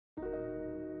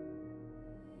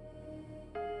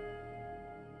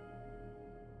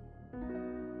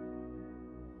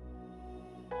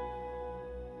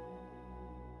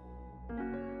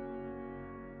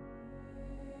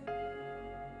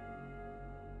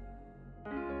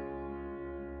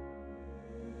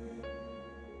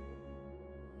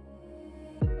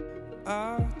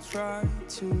I tried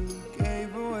to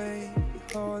give away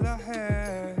all I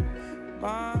had.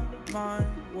 My mind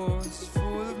was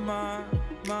full of my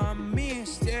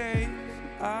mistakes.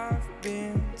 I've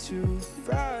been too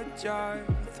fragile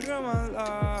through my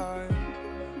life,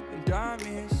 and I'm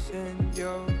missing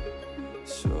you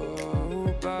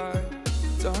so bad.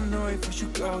 Don't know if I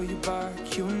should call you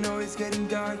back. You know it's getting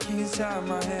dark inside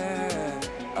my head.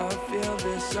 I feel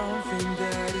there's something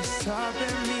that is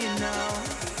stopping me now.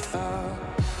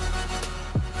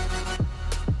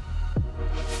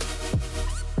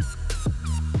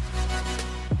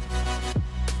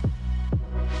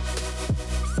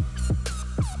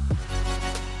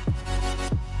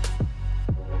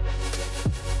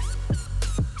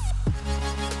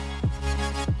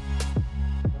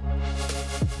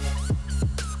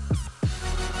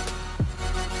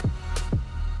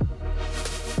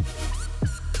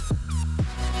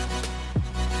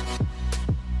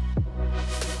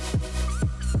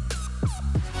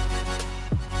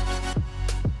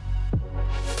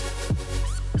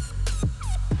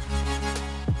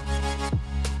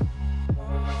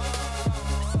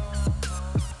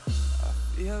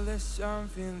 There's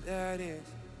something that is,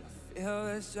 I feel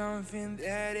there's something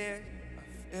that is, I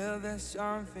feel there's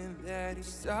something that is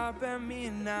stopping me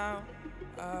now.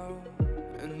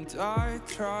 And I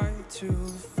try to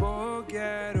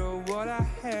forget all what I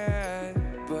had,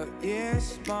 but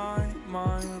is my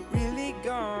mind really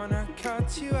gonna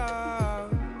cut you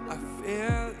out? I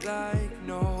feel like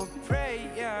no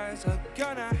prayers are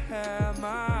gonna help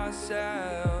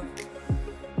myself.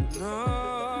 No,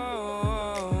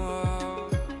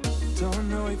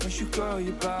 if I should call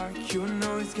you back. You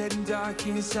know it's getting dark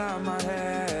inside my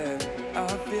head. I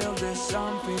feel there's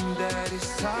something that is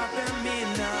stopping me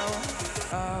now.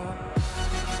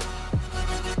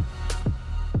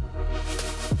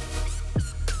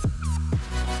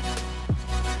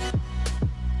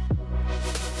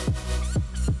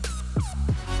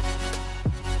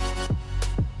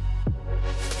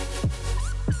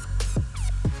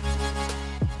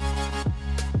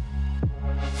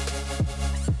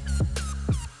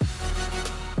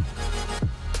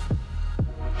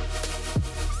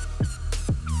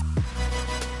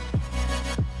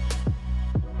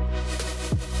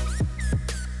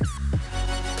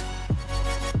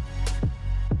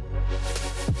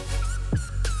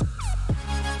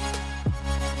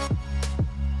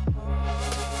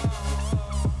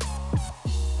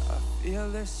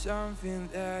 There's something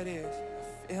that is,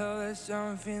 I feel there's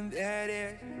something that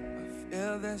is, I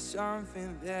feel there's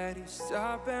something that is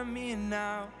stopping me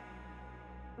now.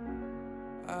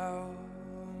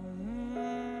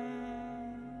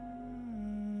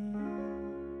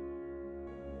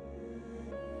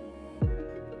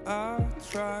 I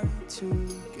tried to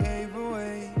give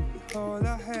away all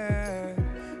I had.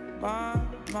 My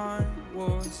mind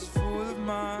was full of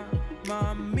my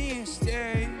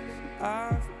mistakes.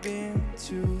 I've been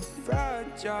too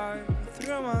fragile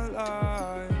through my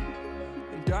life,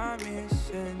 and I'm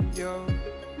missing you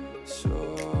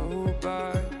so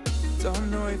bad.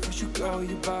 Don't know if I should call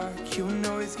you back. You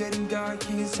know it's getting dark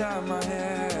inside my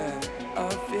head. I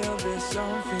feel there's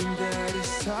something that is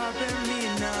stopping me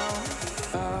now.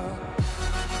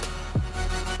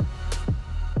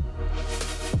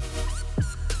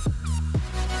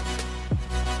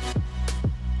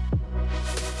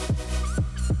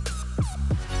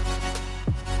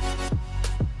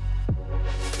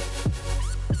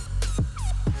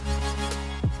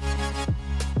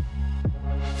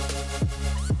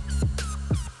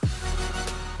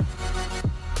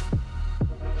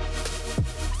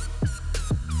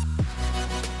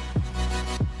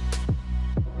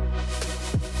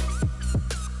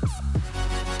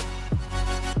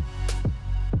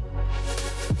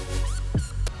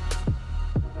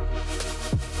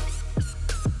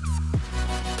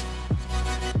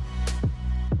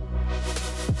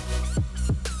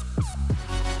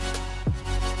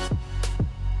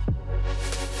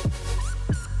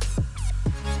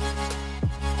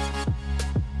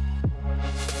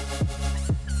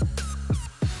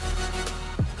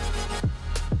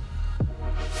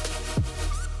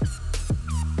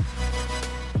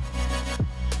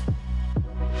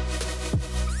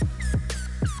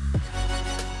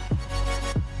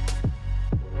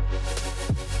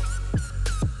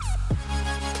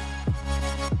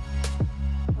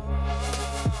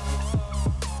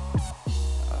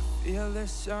 There's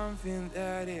something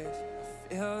that is,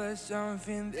 I feel there's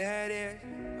something that is, I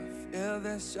feel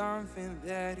there's something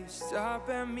that is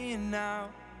stopping me now.